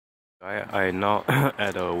I now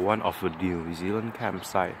at one of the New Zealand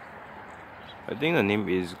campsite. I think the name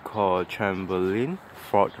is called Chamberlains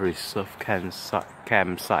Fort Reserve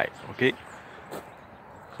campsite. Okay,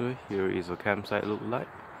 so here is a campsite look like.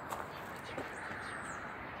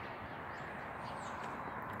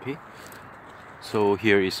 Okay, so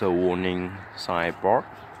here is a warning signboard,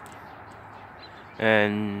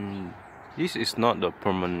 and this is not the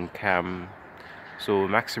permanent camp. So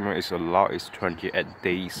maximum is allowed is 28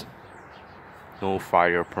 days. No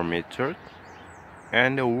fire permitted,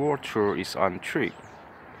 and the water is untreated.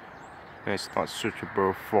 It's not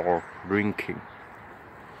suitable for drinking.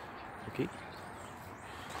 Okay.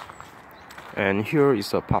 And here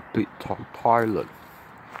is a public toilet,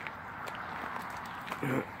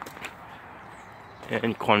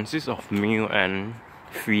 and consists of male and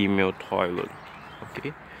female toilet.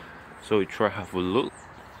 Okay, so we try have a look.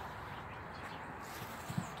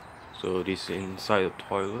 So this is inside the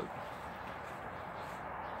toilet.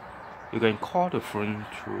 You can call the friend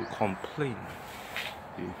to complain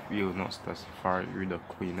if you're not satisfied with the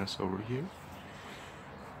cleaners over here.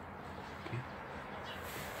 Okay.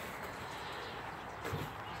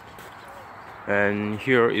 And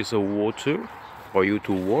here is a water for you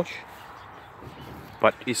to wash,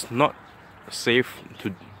 but it's not safe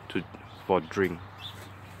for drink.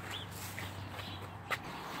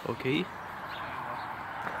 Okay.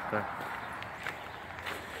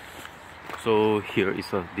 So here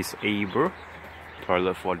is a disabled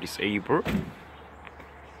toilet for disabled.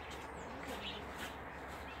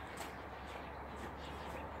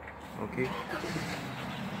 Okay,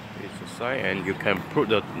 it's a side, and you can put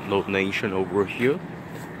the donation over here.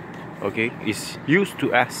 Okay, it's used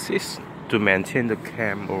to assist to maintain the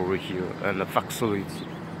camp over here and the facility.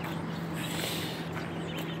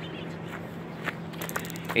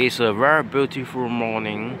 It's a very beautiful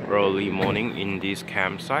morning, early morning in this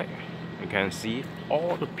campsite. You can see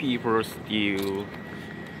all the people still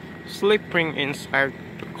sleeping inside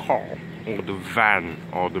the car or the van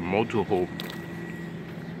or the motorhome.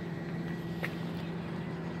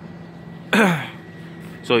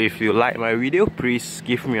 So if you like my video, please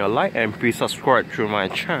give me a like and please subscribe to my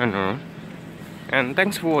channel. And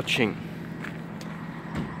thanks for watching.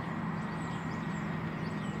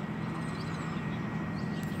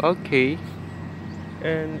 Okay,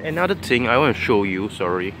 and another thing I want to show you,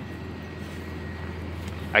 sorry,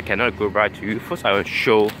 I cannot go back to you. First I will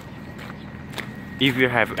show, if you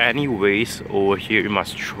have any waste over here, you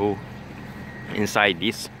must throw inside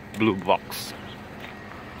this blue box.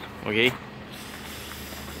 Okay,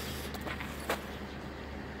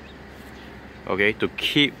 okay, to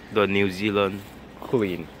keep the New Zealand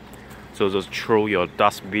clean. So just throw your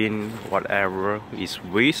dustbin, whatever is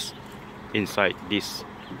waste, inside this.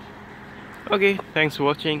 Okay, thanks for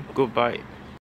watching. Goodbye.